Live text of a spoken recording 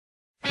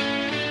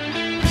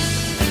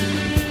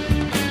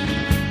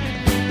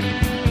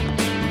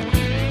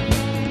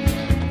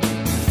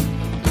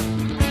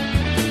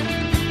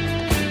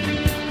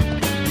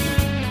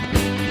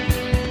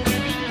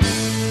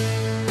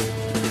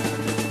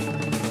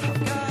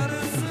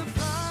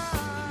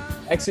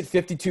Exit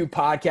 52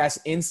 podcast,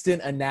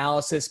 instant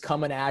analysis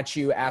coming at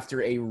you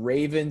after a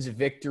Ravens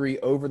victory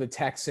over the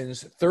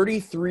Texans,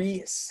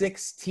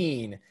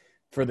 33-16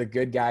 for the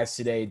good guys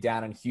today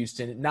down in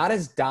Houston. Not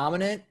as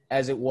dominant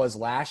as it was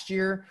last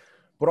year,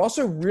 but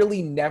also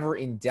really never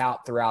in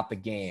doubt throughout the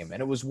game.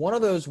 And it was one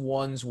of those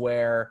ones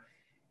where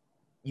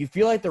you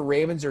feel like the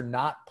Ravens are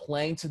not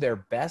playing to their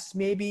best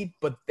maybe,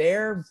 but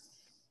their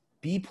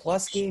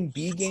B-plus game,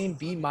 B game,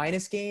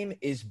 B-minus game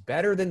is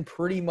better than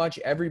pretty much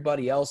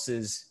everybody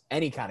else's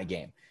any kind of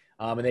game.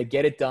 And they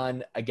get it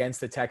done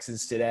against the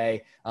Texans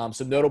today.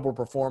 Some notable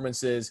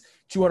performances,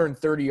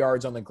 230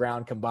 yards on the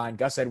ground combined.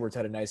 Gus Edwards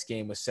had a nice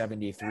game with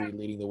 73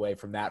 leading the way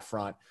from that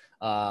front.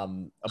 A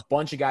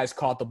bunch of guys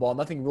caught the ball.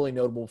 Nothing really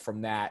notable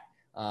from that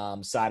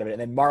side of it. And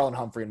then Marlon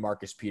Humphrey and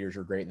Marcus Peters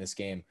were great in this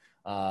game,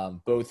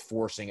 both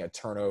forcing a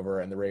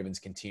turnover, and the Ravens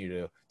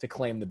continue to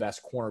claim the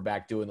best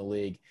cornerback duo in the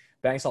league.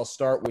 Banks, I'll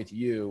start with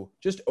you.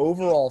 Just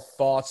overall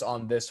thoughts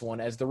on this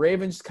one as the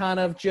Ravens kind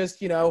of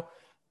just,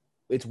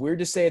 it's weird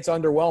to say it's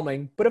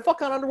underwhelming, but it felt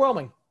kind of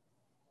underwhelming.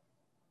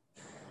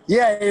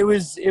 Yeah, it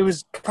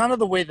was kind of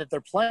the way that they're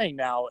playing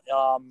now.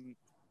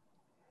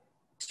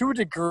 To a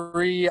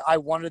degree, I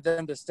wanted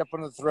them to step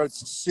on the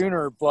throats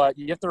sooner, but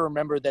you have to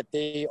remember that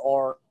they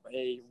are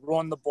a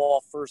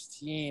run-the-ball first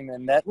team,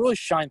 and that really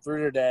shined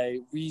through today.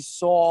 We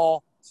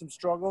saw some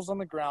struggles on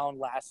the ground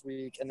last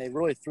week, and they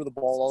really threw the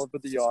ball all over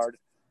the yard.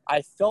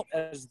 I felt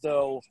as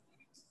though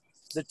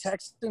the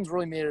Texans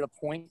really made it a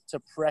point to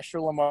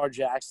pressure Lamar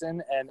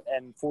Jackson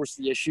and force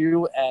the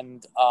issue.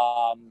 And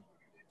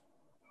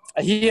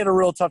he had a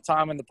real tough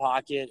time in the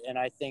pocket. And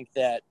I think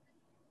that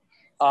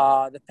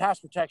the pass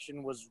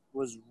protection was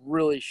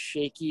really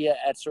shaky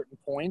at certain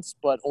points.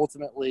 But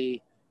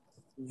ultimately,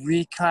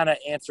 we kind of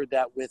answered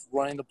that with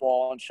running the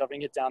ball and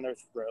shoving it down their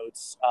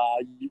throats.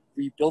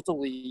 We built a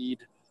lead.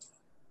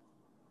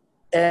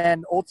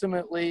 And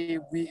ultimately,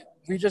 we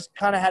just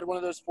kind of had one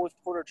of those fourth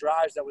quarter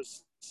drives that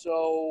was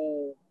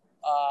so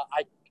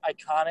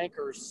iconic,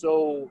 or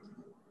so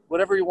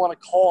whatever you want to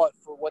call it,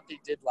 for what they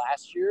did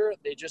last year.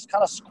 They just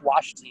kind of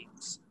squashed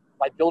teams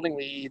by building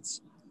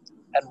leads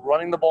and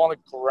running the ball on the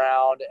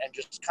ground and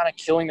just kind of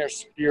killing their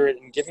spirit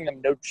and giving them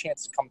no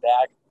chance to come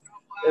back.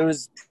 It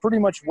was pretty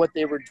much what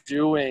they were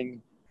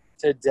doing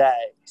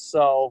today.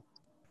 So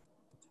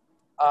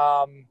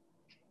to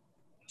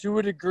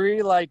a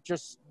degree,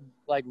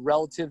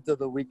 relative to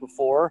the week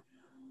before,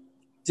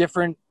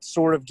 different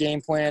sort of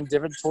game plan,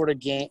 different sort of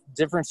game.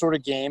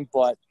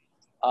 But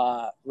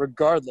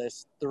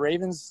regardless, the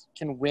Ravens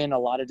can win a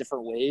lot of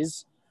different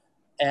ways,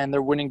 and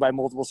they're winning by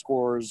multiple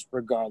scores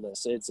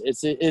regardless.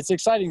 It's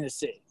exciting to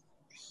see.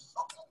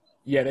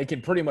 Yeah, they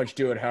can pretty much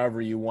do it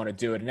however you want to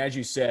do it. And as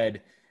you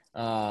said,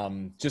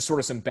 just sort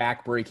of some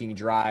back-breaking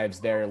drives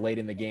there late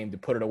in the game to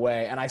put it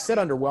away. And I said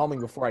underwhelming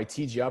before I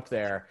teed you up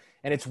there.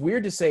 And it's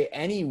weird to say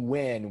any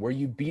win where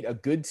you beat a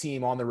good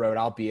team on the road,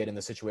 albeit in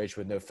the situation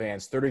with no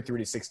fans,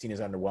 33-16 is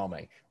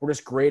underwhelming. We're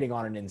just grading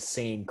on an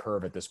insane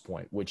curve at this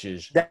point, which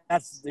is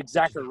that's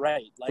exactly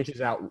right.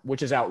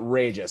 Which is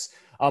outrageous.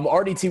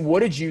 RDT, what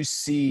did you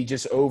see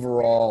just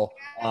overall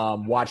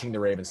watching the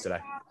Ravens today?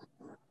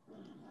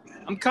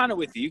 I'm kind of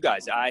with you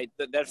guys.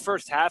 That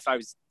first half, I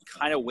was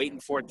kind of waiting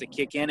for it to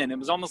kick in, and it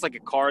was almost like a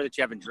car that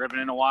you haven't driven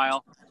in a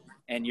while,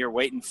 and you're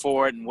waiting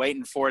for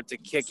it to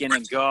kick in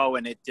and go,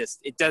 and it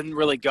doesn't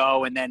really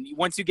go. And then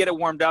once you get it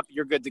warmed up,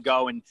 you're good to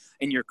go, and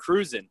you're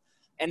cruising.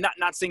 And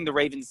not saying the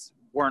Ravens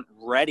weren't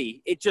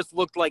ready. It just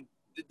looked like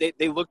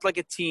they looked like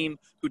a team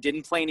who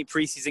didn't play any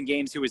preseason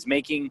games, who was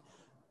making,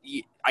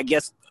 I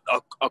guess, a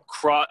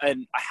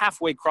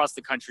halfway across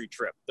the country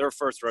trip, their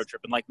first road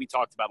trip. And like we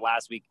talked about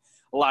last week,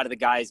 a lot of the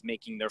guys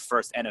making their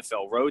first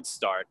NFL road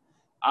start.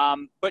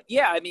 But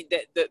yeah, I mean,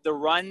 the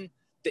run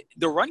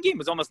game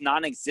was almost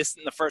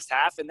non-existent in the first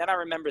half. And then I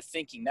remember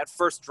thinking that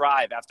first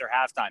drive after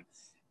halftime,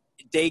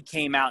 they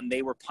came out and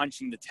they were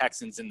punching the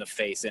Texans in the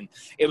face. And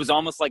it was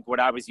almost like what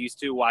I was used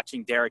to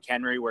watching Derrick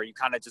Henry, where you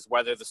kind of just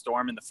weather the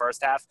storm in the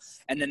first half.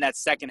 And then that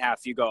second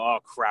half, you go, oh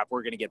crap,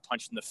 we're going to get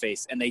punched in the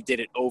face. And they did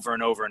it over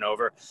and over and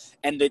over.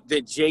 And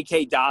the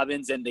J.K.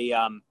 Dobbins and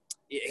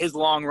his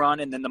long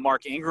run, and then the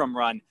Mark Ingram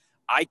run,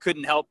 I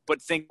couldn't help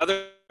but think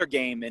other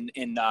game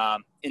in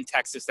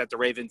Texas that the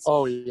Ravens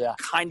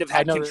kind of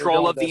had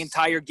control of the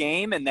entire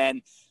game. And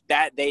then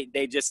that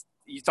they just,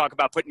 you talk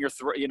about putting your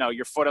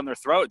foot on their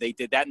throat. They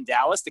did that in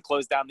Dallas to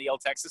close down the El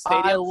Texas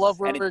Stadium. I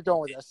love where we're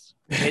going with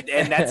this.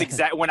 And that's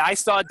exactly when I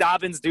saw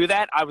Dobbins do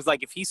that, I was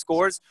like, if he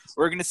scores,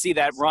 we're going to see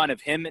that run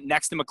of him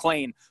next to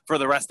McClain for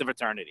the rest of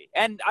eternity.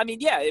 And I mean,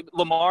 yeah,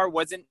 Lamar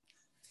wasn't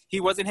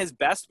his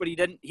best, but he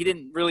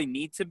didn't really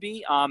need to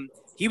be.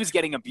 He was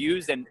getting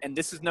abused, and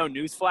this is no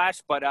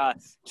newsflash, but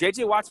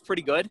J.J. Watt's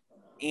pretty good.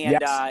 And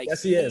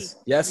yes, he is.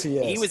 Yes, he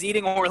is. He was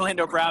eating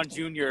Orlando Brown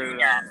Jr.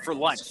 For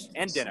lunch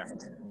and dinner.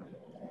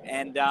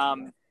 And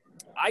I'm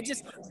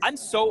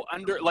so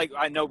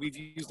I know we've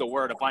used the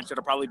word a bunch.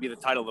 It'll probably be the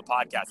title of the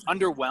podcast.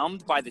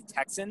 Underwhelmed by the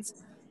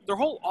Texans. Their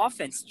whole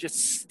offense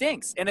just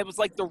stinks. And it was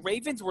like the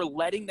Ravens were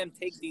letting them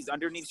take these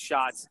underneath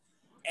shots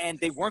and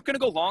they weren't going to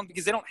go long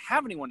because they don't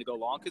have anyone to go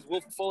long because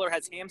Will Fuller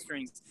has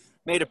hamstrings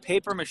made of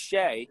paper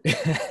mache,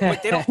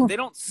 but they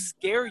don't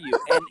scare you.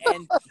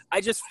 And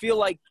I just feel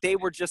like they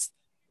were just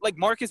like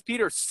Marcus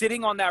Peters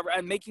sitting on that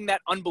and making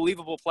that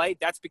unbelievable play.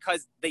 That's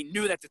because they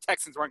knew that the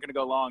Texans weren't going to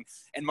go long,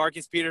 and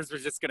Marcus Peters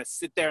was just going to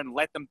sit there and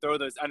let them throw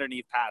those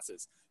underneath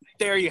passes.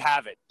 There you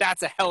have it.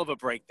 That's a hell of a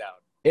breakdown.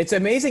 It's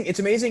amazing. It's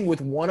amazing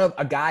with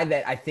a guy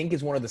that I think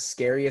is one of the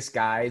scariest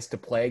guys to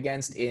play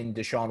against in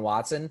Deshaun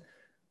Watson.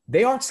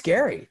 They aren't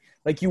scary.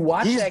 Like, you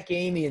watch that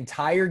game, the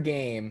entire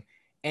game,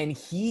 and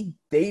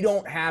they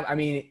don't have – I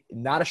mean,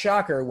 not a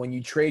shocker when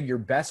you trade your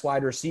best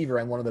wide receiver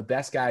and one of the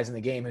best guys in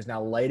the game who's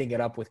now lighting it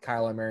up with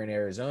Kyler Murray in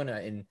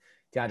Arizona and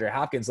DeAndre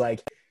Hopkins.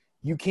 Like,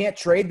 you can't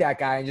trade that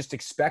guy and just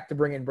expect to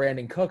bring in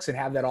Brandon Cooks and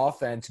have that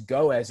offense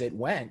go as it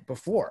went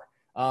before.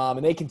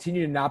 And they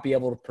continue to not be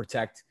able to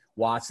protect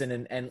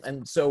Watson.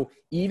 And so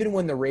even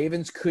when the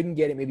Ravens couldn't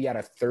get it maybe out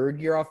of third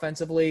gear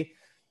offensively,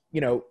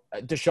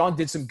 Deshaun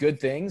did some good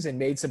things and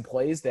made some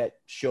plays that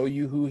show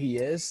you who he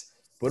is.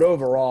 But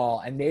overall,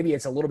 and maybe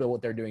it's a little bit what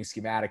they're doing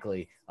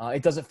schematically,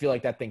 it doesn't feel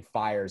like that thing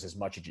fires as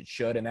much as it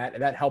should. And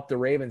that helped the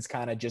Ravens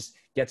kind of just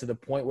get to the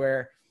point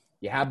where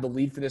you have the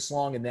lead for this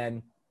long, and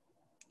then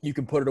you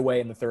can put it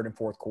away in the third and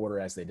fourth quarter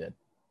as they did.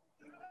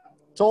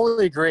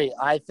 Totally agree.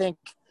 I think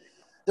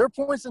there are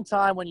points in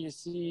time when you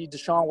see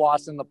Deshaun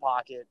Watson in the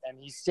pocket, and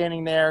he's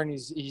standing there and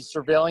he's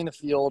surveilling the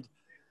field,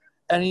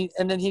 and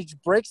then he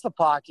breaks the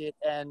pocket,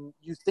 and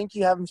you think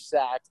you have him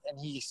sacked, and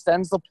he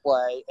extends the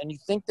play, and you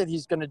think that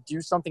he's going to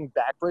do something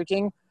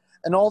backbreaking,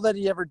 and all that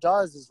he ever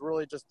does is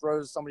really just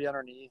throws somebody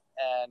underneath,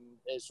 and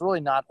it's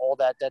really not all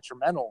that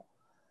detrimental.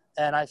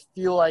 And I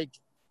feel like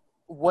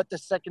what the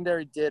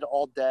secondary did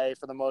all day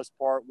for the most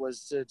part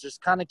was to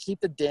just kind of keep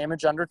the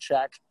damage under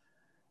check,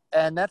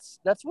 and that's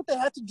what they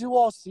have to do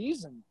all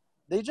season.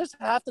 They just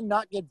have to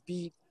not get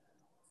beat,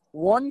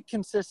 one,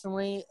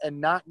 consistently,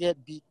 and not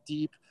get beat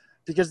deep,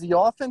 because the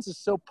offense is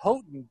so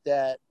potent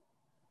that,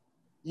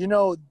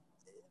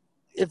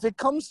 if it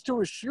comes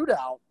to a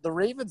shootout, the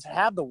Ravens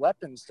have the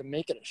weapons to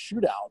make it a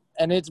shootout.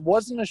 And it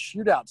wasn't a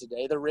shootout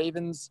today. The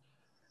Ravens,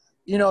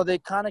 they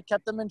kind of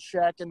kept them in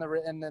check, and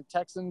the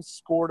Texans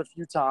scored a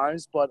few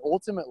times. But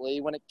ultimately,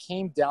 when it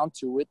came down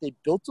to it, they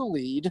built a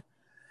lead,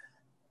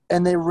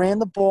 and they ran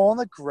the ball on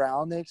the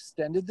ground. They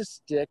extended the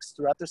sticks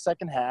throughout the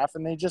second half,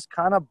 and they just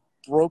kind of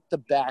broke the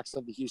backs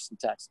of the Houston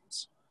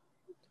Texans.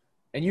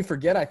 And you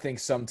forget, I think,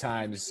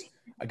 sometimes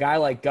a guy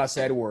like Gus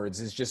Edwards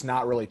is just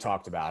not really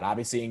talked about.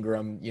 Obviously,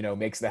 Ingram,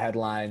 makes the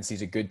headlines.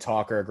 He's a good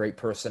talker, a great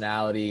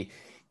personality.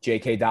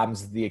 J.K.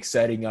 Dobbins is the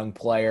exciting young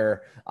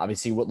player.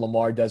 Obviously, what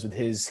Lamar does with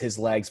his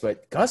legs.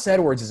 But Gus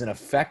Edwards is an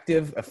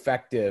effective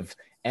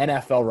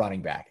NFL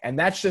running back. And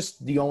that's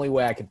just the only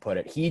way I can put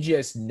it. He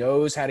just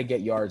knows how to get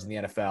yards in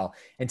the NFL.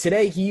 And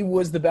today, he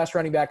was the best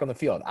running back on the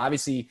field.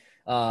 Obviously,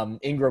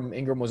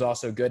 Ingram was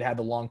also good, had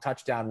the long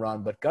touchdown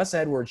run, but Gus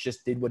Edwards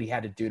just did what he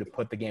had to do to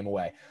put the game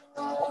away.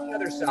 On the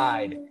other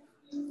side,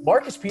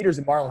 Marcus Peters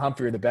and Marlon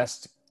Humphrey are the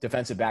best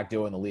defensive back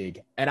duo in the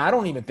league, and I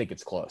don't even think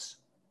it's close.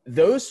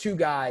 Those two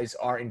guys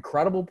are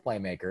incredible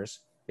playmakers.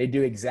 They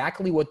do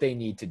exactly what they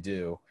need to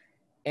do,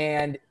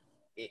 and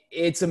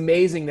it's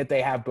amazing that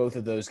they have both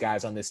of those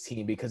guys on this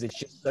team, because it's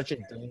just such a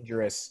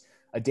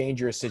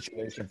dangerous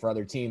situation for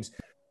other teams.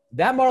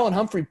 That Marlon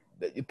Humphrey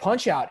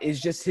punch out is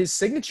just his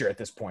signature at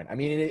this point. I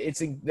mean,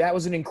 that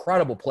was an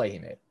incredible play he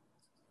made.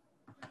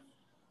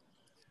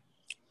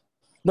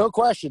 No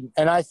question.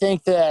 And I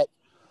think that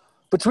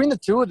between the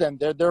two of them,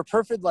 they're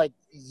perfect, like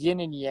yin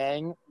and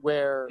yang,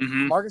 where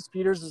Marcus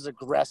Peters is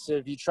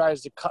aggressive. He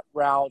tries to cut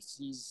routes.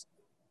 He's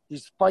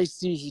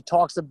feisty. He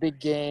talks a big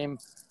game.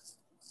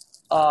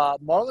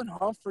 Marlon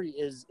Humphrey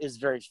is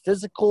very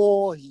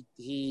physical.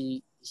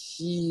 He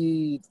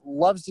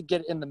loves to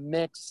get in the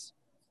mix.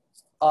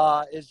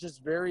 Is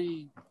just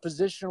very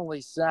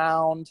positionally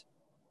sound.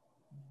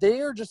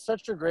 They are just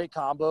such a great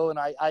combo, and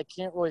I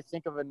can't really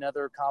think of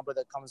another combo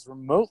that comes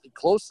remotely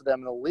close to them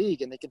in the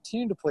league. And they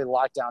continue to play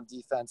lockdown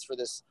defense for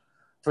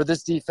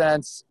this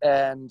defense,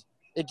 and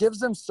it gives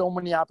them so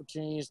many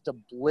opportunities to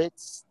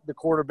blitz the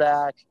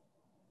quarterback.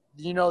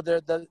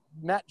 The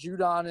Matt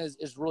Judon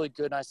is really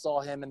good, and I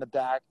saw him in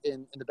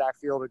the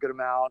backfield a good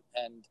amount,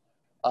 and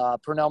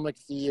Pernell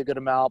McPhee a good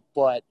amount,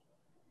 but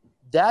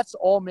that's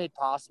all made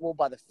possible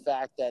by the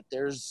fact that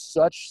there's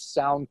such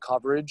sound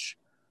coverage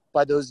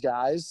by those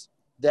guys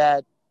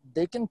that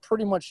they can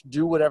pretty much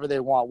do whatever they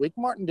want. Wake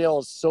Martindale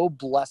is so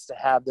blessed to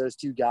have those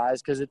two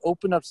guys, because it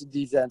opened up the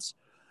defense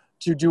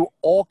to do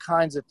all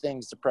kinds of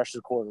things to pressure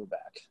the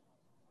quarterback.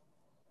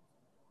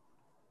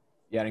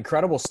 Yeah, an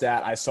incredible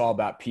stat I saw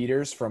about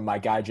Peters from my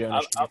guy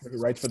Jonas Schaefer,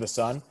 who writes for The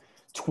Sun.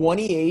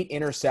 28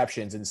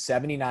 interceptions in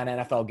 79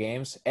 NFL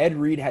games. Ed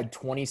Reed had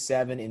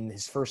 27 in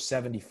his first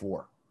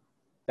 74.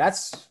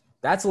 That's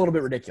a little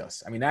bit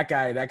ridiculous. I mean, that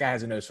guy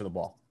has a nose for the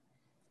ball.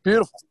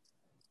 Beautiful.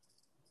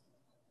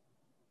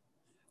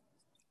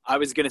 I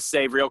was going to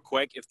say real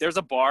quick, if there's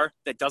a bar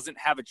that doesn't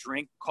have a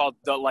drink called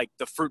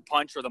the fruit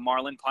punch or the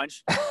Marlin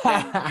punch,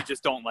 then you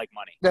just don't like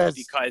money. That's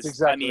because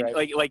exactly I mean,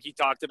 right. like you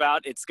talked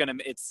about, it's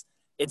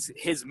it's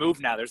his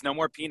move now. There's no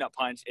more peanut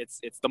punch. It's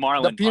the The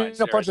Marlin punch.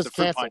 peanut punch is the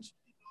fruit canceled. punch.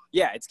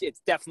 Yeah,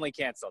 it's definitely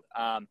canceled.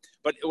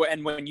 But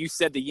when you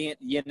said the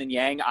yin and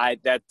yang,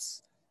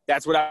 that's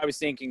what I was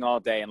thinking all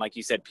day. And like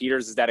you said,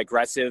 Peters is that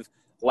aggressive,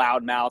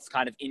 loudmouth,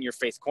 kind of in your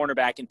face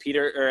cornerback,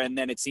 and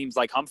then it seems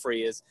like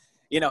Humphrey is.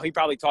 He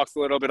probably talks a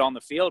little bit on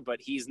the field,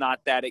 but he's not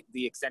the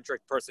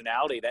eccentric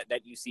personality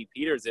that you see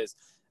Peters is.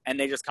 And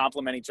they just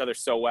complement each other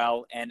so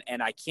well.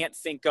 And I can't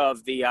think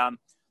of the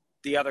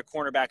other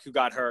cornerback who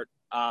got hurt.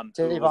 I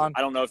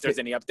don't know if there's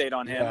any update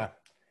on him. Yeah.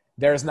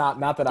 There's not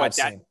that I've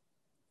seen.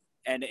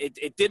 And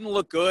it didn't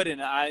look good.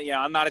 And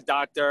I'm not a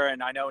doctor,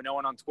 and I know no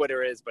one on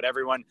Twitter is, but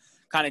everyone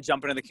kind of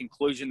jumping to the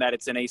conclusion that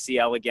it's an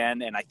ACL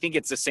again. And I think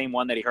it's the same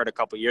one that he hurt a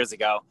couple years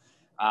ago.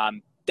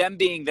 Them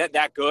being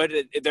that good,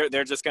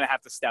 they're just going to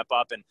have to step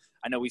up. And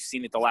I know we've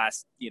seen it the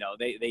last,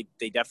 they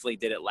definitely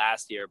did it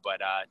last year,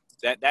 but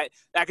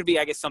that could be,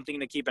 I guess, something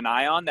to keep an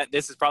eye on. That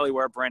this is probably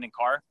where Brandon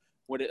Carr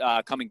would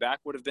coming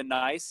back would have been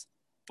nice,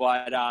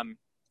 but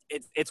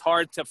it's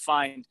hard to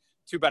find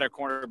two better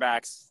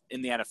cornerbacks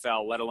in the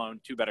NFL, let alone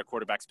two better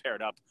quarterbacks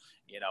paired up,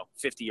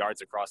 50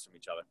 yards across from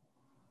each other.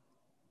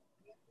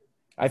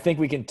 I think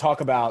we can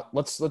talk about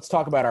let's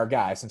talk about our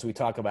guy, since we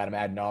talk about him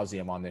ad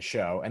nauseum on this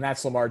show, and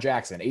that's Lamar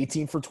Jackson.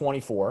 18 for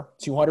 24,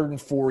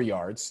 204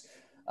 yards,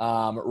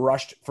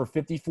 rushed for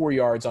 54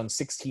 yards on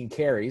 16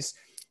 carries.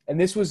 And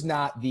this was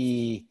not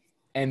the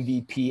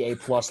MVP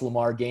A+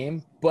 Lamar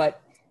game,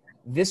 but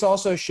this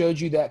also showed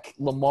you that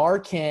Lamar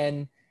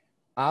can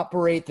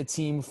operate the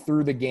team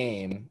through the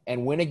game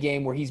and win a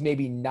game where he's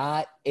maybe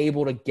not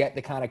able to get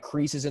the kind of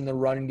creases in the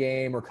run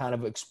game or kind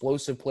of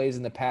explosive plays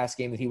in the pass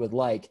game that he would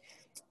like,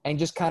 and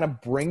just kind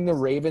of bring the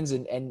Ravens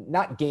and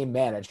not game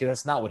manage, because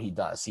that's not what he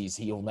does.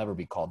 He'll never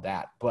be called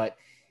that. But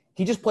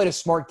he just played a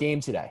smart game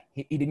today.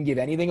 He didn't give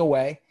anything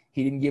away.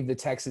 He didn't give the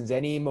Texans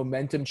any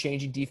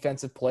momentum-changing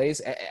defensive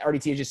plays.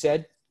 RDT just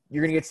said,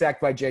 you're going to get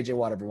sacked by J.J.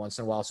 Watt every once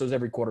in a while. So is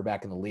every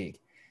quarterback in the league.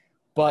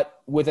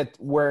 But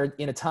where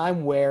in a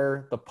time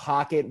where the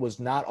pocket was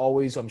not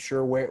always, I'm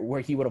sure, where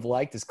he would have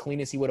liked, as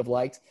clean as he would have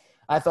liked,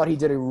 I thought he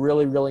did a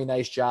really, really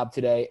nice job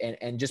today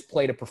and just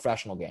played a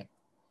professional game.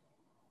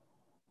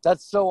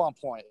 That's so on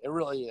point. It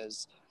really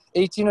is.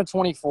 18 of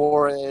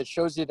 24. It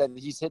shows you that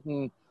he's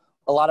hitting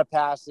a lot of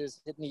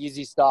passes, hitting the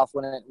easy stuff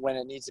when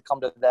it needs to come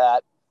to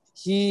that.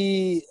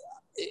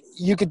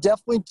 You could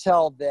definitely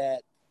tell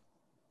that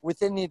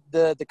within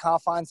the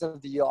confines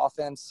of the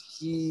offense,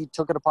 he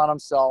took it upon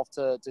himself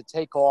to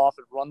take off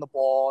and run the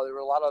ball. There were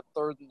a lot of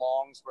third and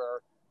longs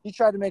where he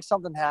tried to make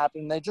something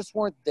happen. They just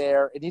weren't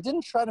there, and he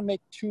didn't try to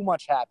make too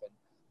much happen.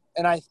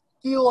 And I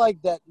feel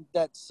like that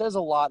says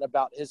a lot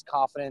about his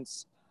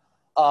confidence,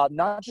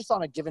 not just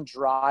on a given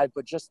drive,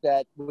 but just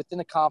that within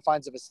the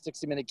confines of a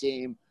 60-minute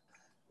game,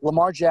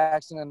 Lamar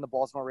Jackson and the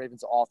Baltimore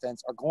Ravens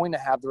offense are going to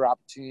have their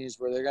opportunities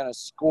where they're going to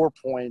score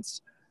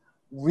points.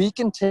 We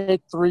can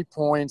take 3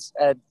 points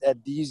at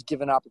these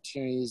given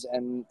opportunities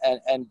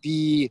and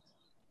be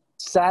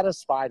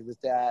satisfied with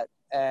that,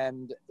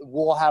 and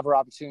we'll have our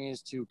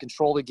opportunities to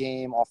control the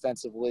game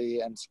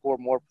offensively and score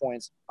more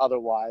points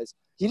otherwise.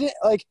 He's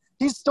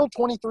still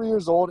 23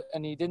 years old,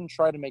 and he didn't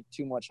try to make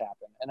too much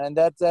happen. And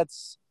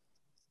that's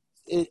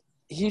it.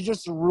 He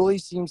just really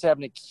seems to have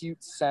an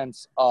acute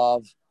sense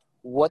of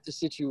what the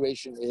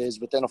situation is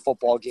within a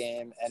football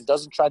game and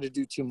doesn't try to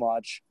do too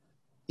much.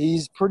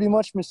 He's pretty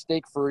much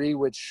mistake-free,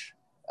 which,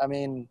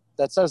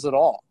 that says it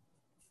all.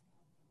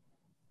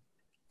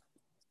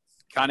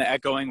 Kind of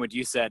echoing what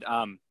you said.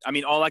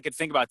 All I could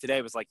think about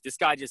today was this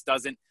guy just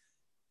doesn't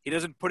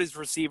put his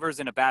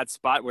receivers in a bad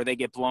spot where they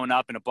get blown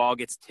up and a ball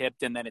gets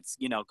tipped and then it's,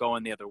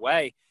 going the other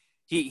way.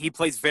 He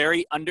plays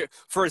very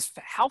for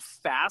how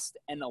fast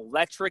and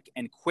electric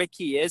and quick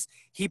he is.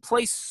 He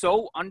plays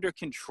so under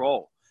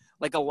control.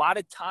 A lot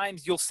of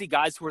times you'll see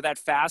guys who are that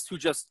fast who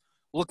just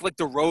look like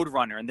the road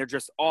runner and they're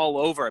just all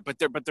over it, but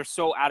they're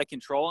so out of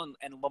control,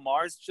 and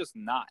Lamar's just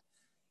not.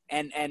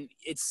 And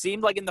it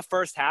seemed like in the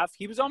first half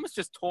he was almost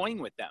just toying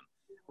with them.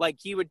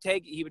 He would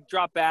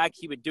drop back,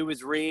 he would do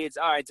his reads.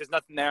 All right, there's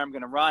nothing there, I'm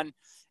going to run.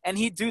 And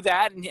he'd do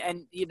that,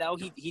 and he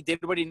did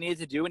what he needed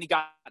to do, and he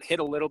got hit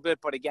a little bit,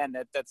 but again,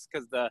 that's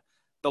because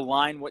the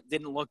line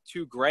didn't look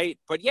too great.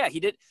 But yeah, he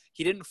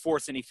didn't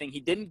force anything.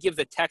 He didn't give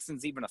the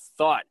Texans even a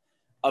thought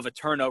of a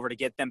turnover to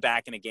get them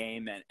back in a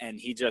game, and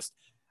he just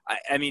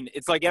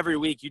it's like every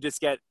week you just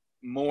get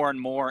more and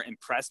more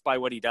impressed by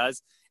what he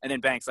does. And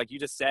then Banks, like you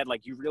just said,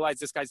 you realize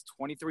this guy's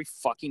 23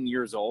 fucking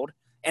years old,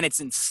 and it's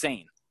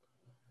insane.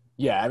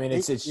 Yeah,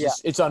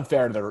 it's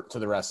unfair to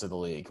the rest of the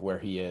league where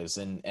he is.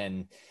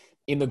 And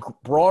in the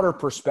broader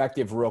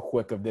perspective, real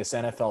quick, of this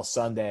NFL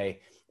Sunday,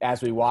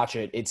 as we watch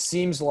it, it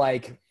seems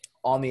like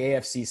on the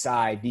AFC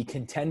side, the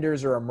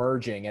contenders are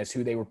emerging as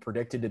who they were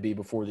predicted to be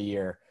before the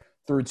year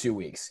through 2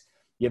 weeks.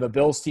 You have a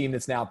Bills team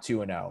that's now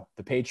 2-0.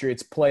 The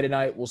Patriots play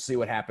tonight. We'll see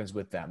what happens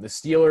with them. The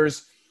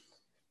Steelers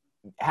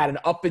had an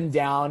up and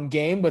down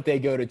game, but they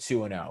go to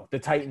 2-0. The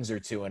Titans are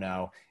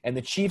 2-0. And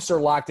the Chiefs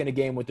are locked in a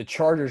game with the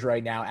Chargers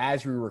right now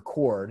as we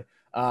record,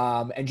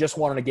 and just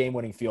won on a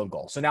game-winning field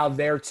goal. So now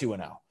they're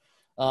 2-0.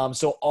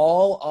 So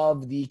all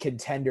of the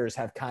contenders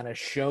have kind of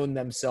shown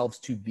themselves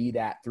to be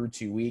that through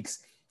 2 weeks,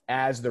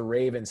 as the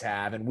Ravens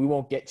have. And we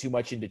won't get too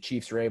much into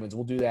Chiefs-Ravens.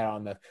 We'll do that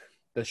on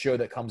the show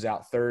that comes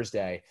out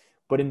Thursday.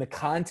 But in the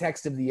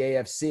context of the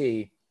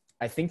AFC,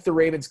 I think the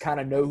Ravens kind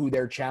of know who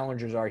their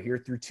challengers are here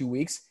through 2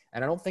 weeks.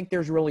 And I don't think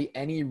there's really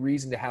any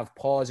reason to have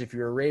pause if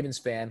you're a Ravens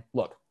fan.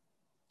 Look,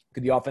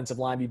 could the offensive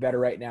line be better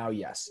right now?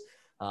 Yes.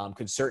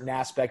 Could certain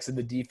aspects of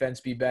the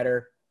defense be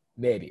better?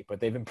 Maybe. But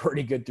they've been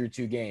pretty good through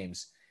 2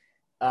 games.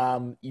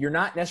 You're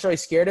not necessarily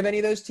scared of any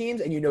of those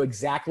teams, and you know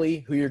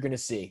exactly who you're going to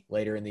see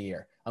later in the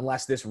year,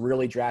 unless this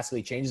really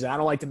drastically changes. And I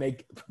don't like to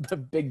make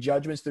big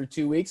judgments through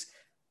 2 weeks,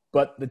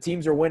 but the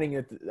teams are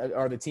winning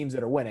are the teams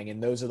that are winning,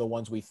 and those are the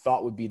ones we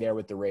thought would be there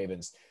with the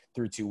Ravens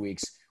through 2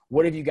 weeks.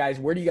 Where do you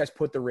guys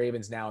put the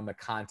Ravens now in the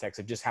context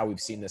of just how we've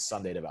seen this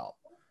Sunday develop?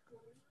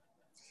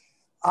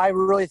 I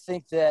really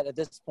think that at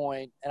this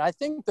point, and I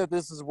think that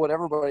this is what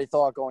everybody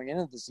thought going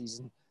into the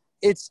season,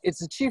 it's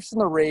the Chiefs and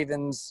the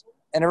Ravens,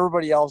 and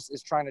everybody else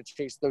is trying to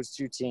chase those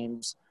 2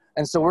 teams.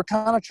 And so we're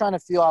kind of trying to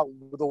feel out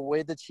the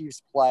way the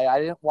Chiefs play.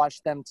 I didn't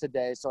watch them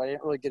today, so I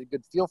didn't really get a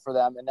good feel for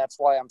them. And that's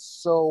why I'm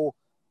so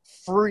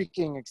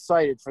freaking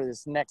excited for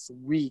this next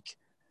week.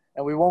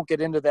 And we won't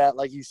get into that,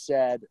 like you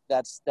said.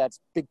 That's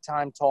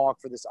big-time talk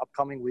for this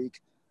upcoming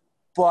week.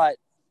 But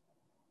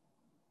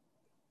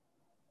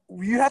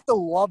you have to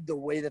love the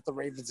way that the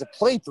Ravens have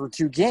played through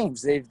 2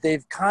 games.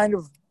 They've kind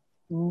of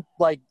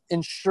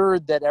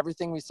ensured that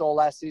everything we saw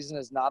last season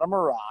is not a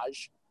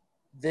mirage.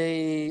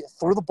 They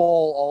threw the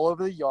ball all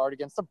over the yard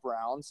against the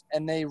Browns,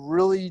 and they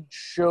really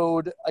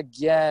showed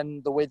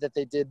again the way that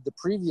they did the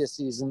previous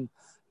season,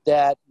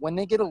 that when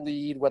they get a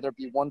lead, whether it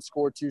be 1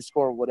 score, 2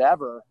 score,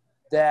 whatever,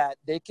 that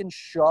they can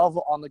shove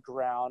on the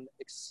ground,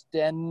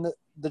 extend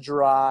the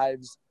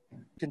drives,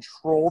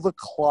 control the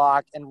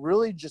clock, and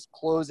really just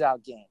close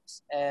out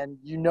games. And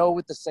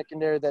with the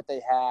secondary that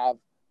they have,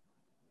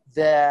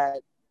 that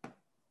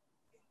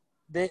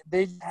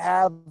they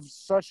have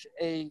such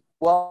a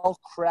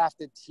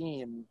well-crafted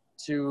team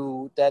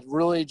that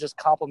really just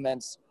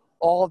complements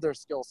all of their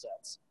skill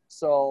sets.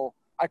 So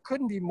I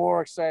couldn't be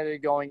more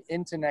excited going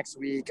into next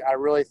week. I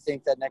really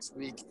think that next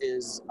week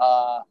is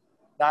not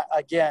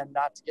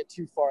to get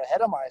too far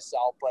ahead of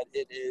myself, but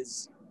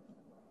it's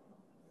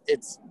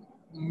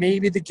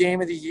maybe the game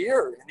of the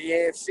year in the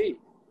AFC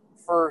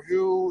for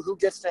who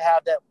gets to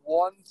have that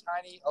one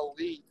tiny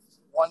elite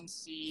 1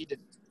 seed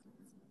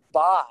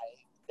bye.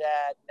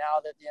 That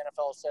now that the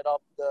NFL set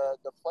up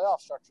the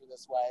playoff structure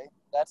this way,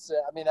 that's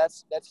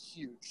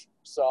huge.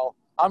 So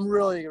I'm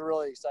really,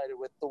 really excited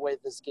with the way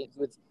this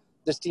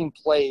team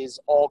plays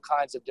all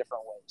kinds of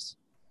different ways.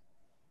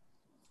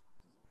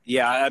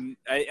 Yeah,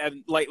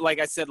 like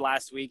I said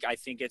last week, I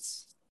think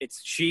it's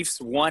Chiefs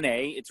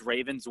 1A, it's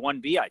Ravens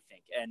 1B. I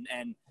think,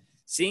 and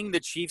seeing the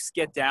Chiefs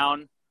get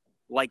down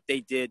like they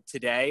did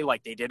today,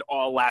 like they did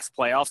all last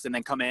playoffs, and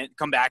then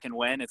come back and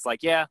win. It's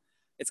like, yeah.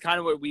 It's kind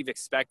of what we've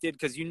expected,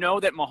 because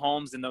that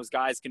Mahomes and those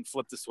guys can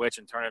flip the switch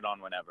and turn it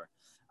on whenever.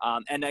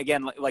 And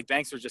again, like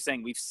Banks was just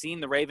saying, we've seen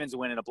the Ravens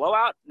win in a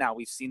blowout. Now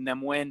we've seen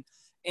them win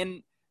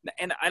and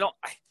I don't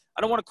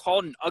want to call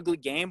it an ugly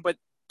game, but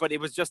it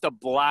was just a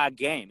blah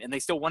game, and they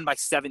still won by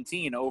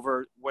 17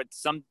 over what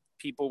some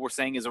people were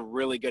saying is a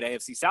really good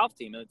AFC South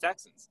team in the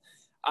Texans.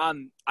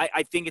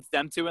 I think it's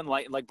them too, and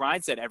like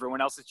Brian said,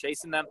 everyone else is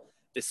chasing them.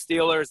 The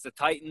Steelers, the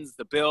Titans,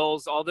 the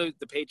Bills,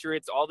 the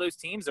Patriots, all those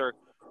teams are.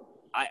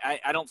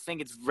 I don't think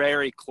it's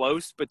very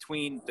close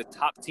between the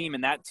top team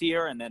in that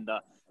tier and then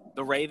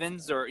the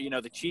Ravens or,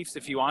 the Chiefs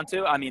if you want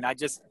to. I mean, I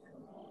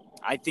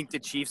think the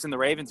Chiefs and the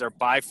Ravens are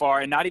by far,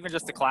 and not even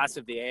just the class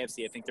of the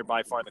AFC, I think they're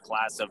by far the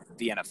class of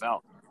the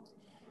NFL.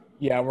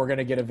 Yeah, we're going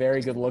to get a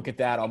very good look at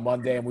that on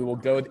Monday, and we will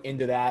go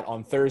into that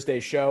on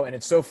Thursday's show. And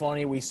it's so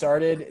funny. We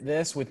started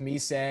this with me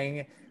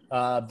saying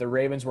the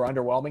Ravens were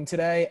underwhelming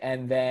today,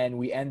 and then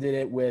we ended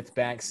it with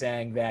Banks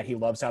saying that he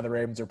loves how the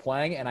Ravens are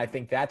playing. And I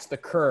think that's the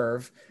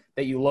curve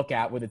that you look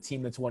at with a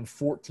team that's won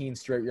 14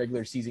 straight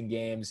regular season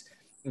games.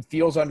 It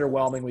feels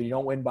underwhelming when you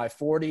don't win by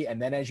 40,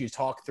 and then as you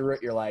talk through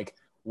it, you're like,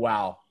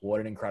 wow, what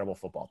an incredible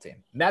football team.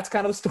 And that's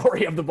kind of the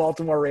story of the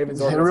Baltimore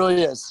Ravens. It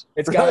really is.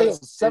 It's got a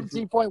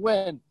 17-point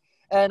win.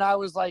 And I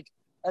was like,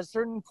 at a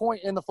certain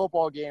point in the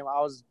football game,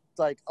 I was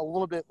like a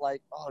little bit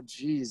like, oh,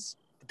 geez,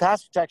 the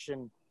pass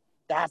protection,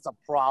 that's a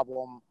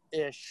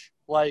problem-ish.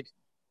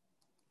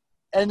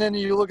 And then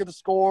you look at the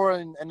score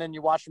and then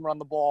you watch them run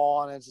the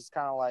ball, and it's just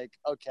kind of like,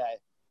 okay.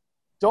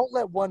 Don't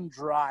let one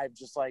drive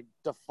just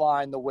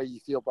define the way you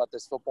feel about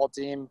this football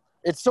team.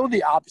 It's so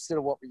the opposite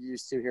of what we're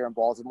used to here in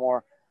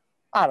Baltimore.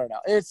 I don't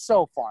know. It's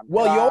so fun.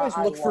 Well, you always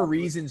look for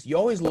reasons. You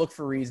always look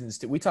for reasons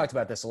to – we talked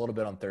about this a little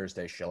bit on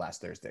last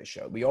Thursday's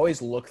show. We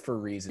always look for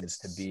reasons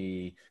to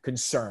be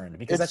concerned,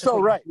 because that's just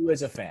what you do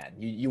as a fan.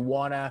 You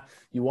wanna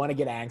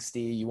get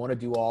angsty. You want to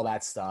do all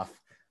that stuff.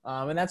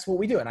 And that's what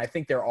we do. And I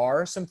think there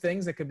are some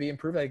things that could be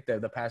improved. I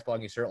think the pass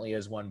blocking certainly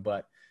is one,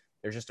 but –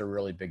 there's just a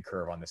really big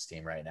curve on this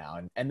team right now.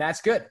 And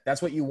that's good.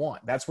 That's what you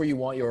want. That's where you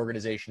want your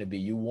organization to be.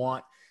 You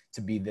want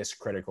to be this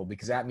critical,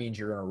 because that means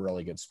you're in a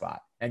really good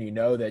spot. And you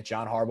know that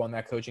John Harbaugh and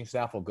that coaching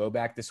staff will go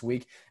back this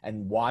week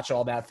and watch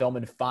all that film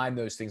and find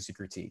those things to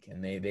critique.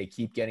 And they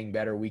keep getting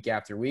better week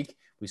after week.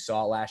 We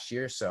saw it last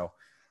year. So,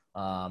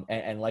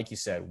 and like you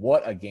said,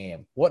 what a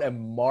game. What a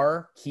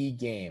marquee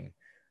game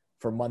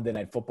for Monday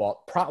Night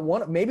Football.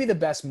 Maybe the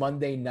best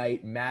Monday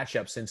night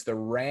matchup since the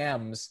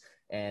Rams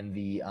and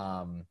the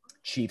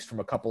Chiefs from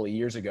a couple of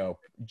years ago,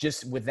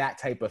 just with that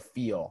type of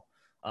feel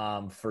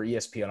for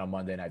ESPN on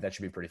Monday night. That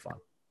should be pretty fun.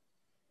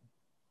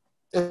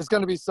 It's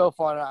going to be so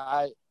fun.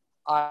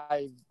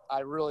 I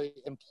really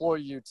implore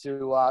you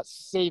to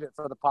save it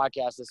for the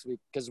podcast this week,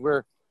 because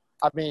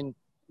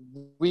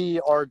we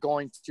are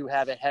going to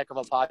have a heck of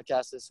a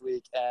podcast this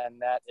week,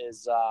 and that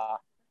is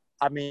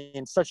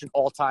such an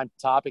all-time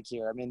topic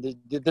here.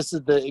 This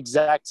is the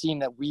exact team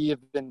that we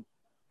have been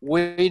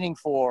waiting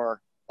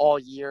for all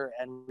year,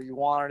 and we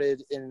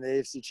wanted it in the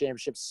AFC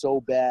Championship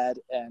so bad.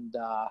 And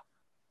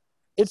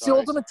it's the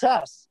ultimate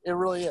test. It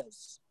really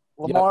is.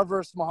 Lamar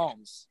versus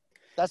Mahomes.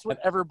 That's what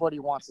everybody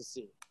wants to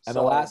see. And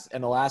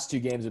the last two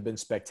games have been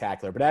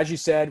spectacular. But as you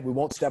said, we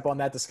won't step on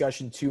that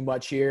discussion too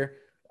much here.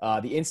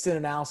 The Instant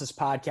Analysis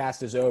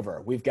podcast is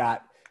over. We've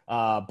got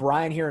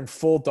Brian here in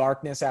full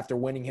darkness after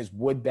winning his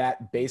wood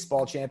bat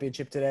baseball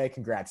championship today.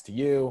 Congrats to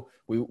you.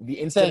 The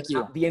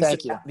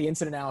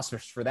instant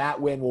analysis for that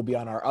win will be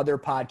on our other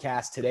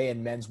podcast today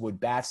in Men's Wood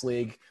Bats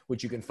League,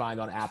 which you can find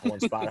on Apple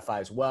and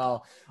Spotify as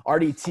well.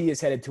 RDT is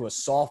headed to a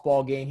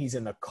softball game. He's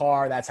in the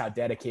car. That's how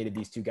dedicated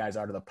these two guys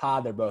are to the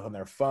pod. They're both on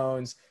their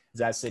phones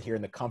as I sit here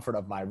in the comfort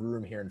of my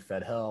room here in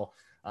Fed Hill.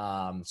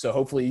 So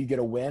hopefully you get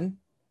a win.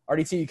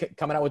 RDT, you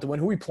coming out with the win.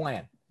 Who are we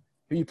playing?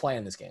 Who are you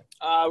playing this game?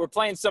 We're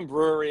playing some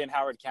brewery in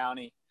Howard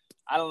County.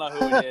 I don't know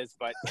who it is,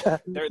 but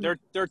they're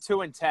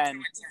 2-10.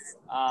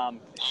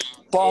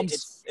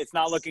 It's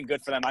not looking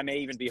good for them. I may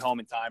even be home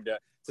in time to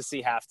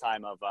see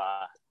halftime of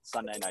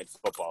Sunday Night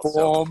Football.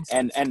 So,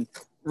 and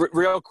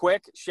real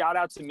quick, shout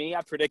out to me.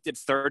 I predicted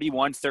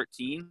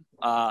 31-13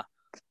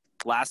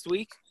 last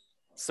week.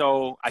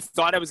 So I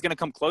thought I was going to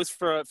come close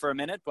for a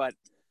minute, but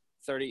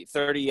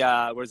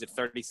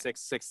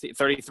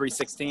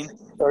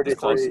 33-16.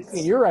 33.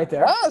 You're right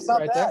there. Oh, it's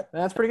not bad.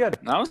 That's pretty good.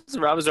 I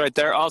was right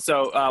there.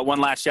 Also, one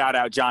last shout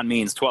out, John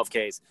Means, 12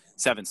 Ks,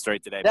 7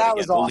 straight today. That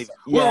was awesome.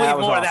 We'll leave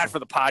more of that for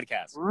the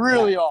podcast.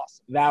 Really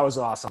awesome. That was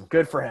awesome.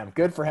 Good for him.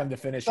 Good for him to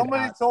finish.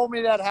 Somebody told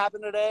me that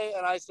happened today,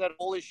 and I said,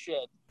 holy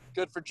shit.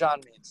 Good for John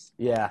Means.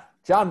 Yeah.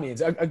 John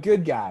Means, a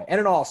good guy and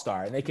an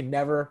all-star, and they can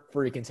never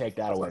freaking take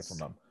that away from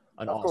him.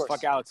 An all-star.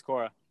 Fuck Alex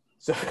Cora.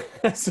 So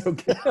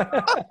good.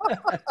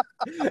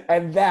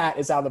 And that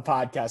is how the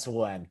podcast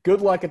will end. Good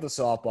luck at the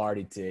softball,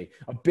 RDT.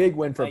 A big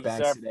win for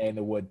Banks today in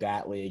the Wood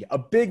Bat League. A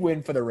big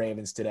win for the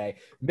Ravens today.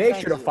 Make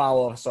sure to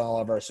follow us on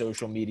all of our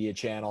social media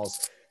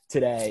channels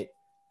today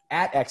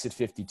at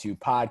Exit52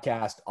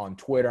 Podcast on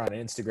Twitter, on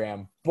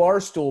Instagram.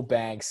 Barstool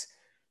Banks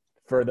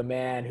for the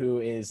man who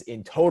is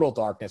in total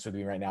darkness with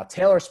me right now.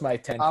 Taylor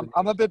Smythe, 10.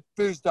 I'm a bit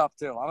boozed up,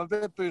 too. Well,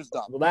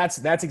 that's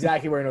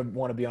exactly where you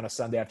want to be on a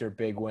Sunday after a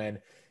big win.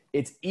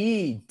 It's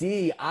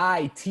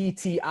EDITTI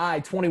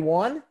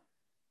 21.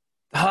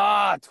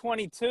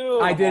 22.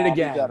 I did it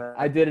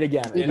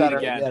again.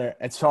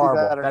 It's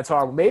horrible. That's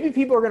horrible. Maybe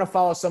people are going to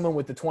follow someone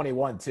with the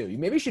 21 too. You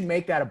maybe should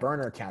make that a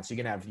burner account so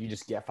you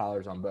just get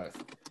followers on both.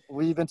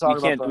 We've been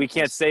talking about. We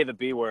can't say the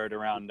B word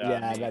around.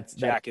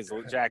 Jack is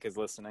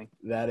listening.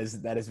 That is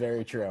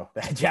very true.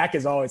 Jack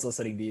is always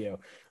listening to you,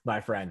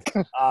 my friend.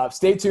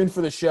 Stay tuned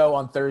for the show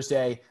on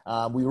Thursday.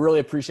 We really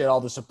appreciate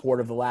all the support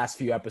of the last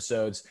few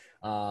episodes.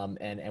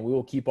 And we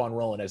will keep on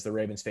rolling as the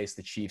Ravens face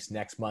the Chiefs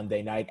next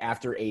Monday night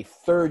after a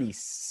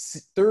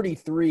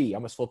 33, I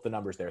almost flipped the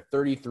numbers there,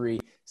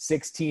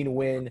 33-16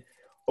 win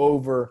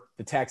over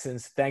the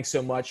Texans. Thanks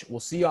so much. We'll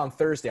see you on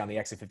Thursday on the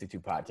Exit 52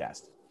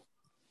 podcast.